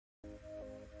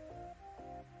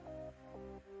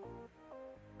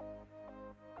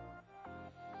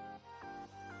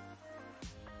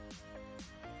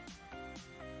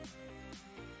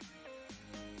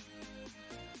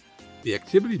The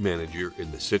Activity Manager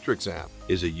in the Citrix app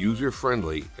is a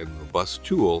user-friendly and robust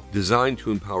tool designed to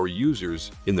empower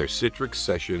users in their Citrix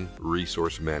session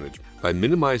resource management. By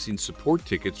minimizing support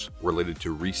tickets related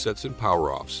to resets and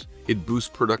power-offs, it boosts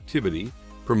productivity,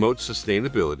 promotes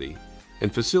sustainability,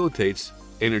 and facilitates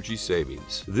energy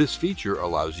savings. This feature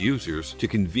allows users to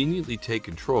conveniently take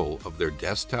control of their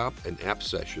desktop and app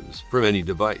sessions from any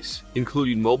device,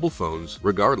 including mobile phones,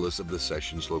 regardless of the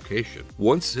session's location.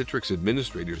 Once Citrix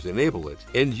administrators enable it,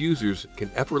 end users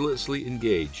can effortlessly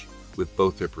engage with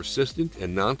both their persistent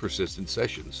and non-persistent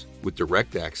sessions with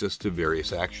direct access to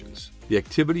various actions. The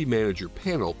Activity Manager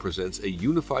panel presents a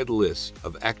unified list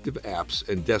of active apps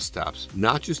and desktops,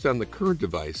 not just on the current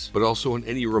device, but also on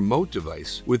any remote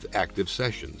device with active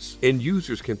sessions. End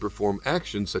users can perform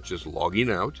actions such as logging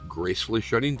out, gracefully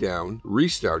shutting down,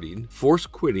 restarting, force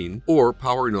quitting, or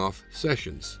powering off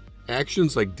sessions.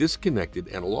 Actions like disconnected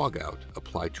and logout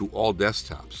apply to all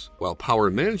desktops, while power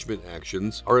management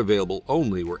actions are available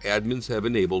only where admins have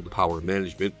enabled power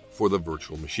management for the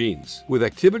virtual machines. With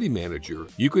Activity Manager,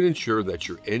 you can ensure that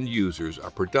your end users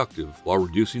are productive while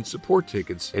reducing support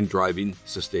tickets and driving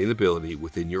sustainability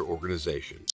within your organization.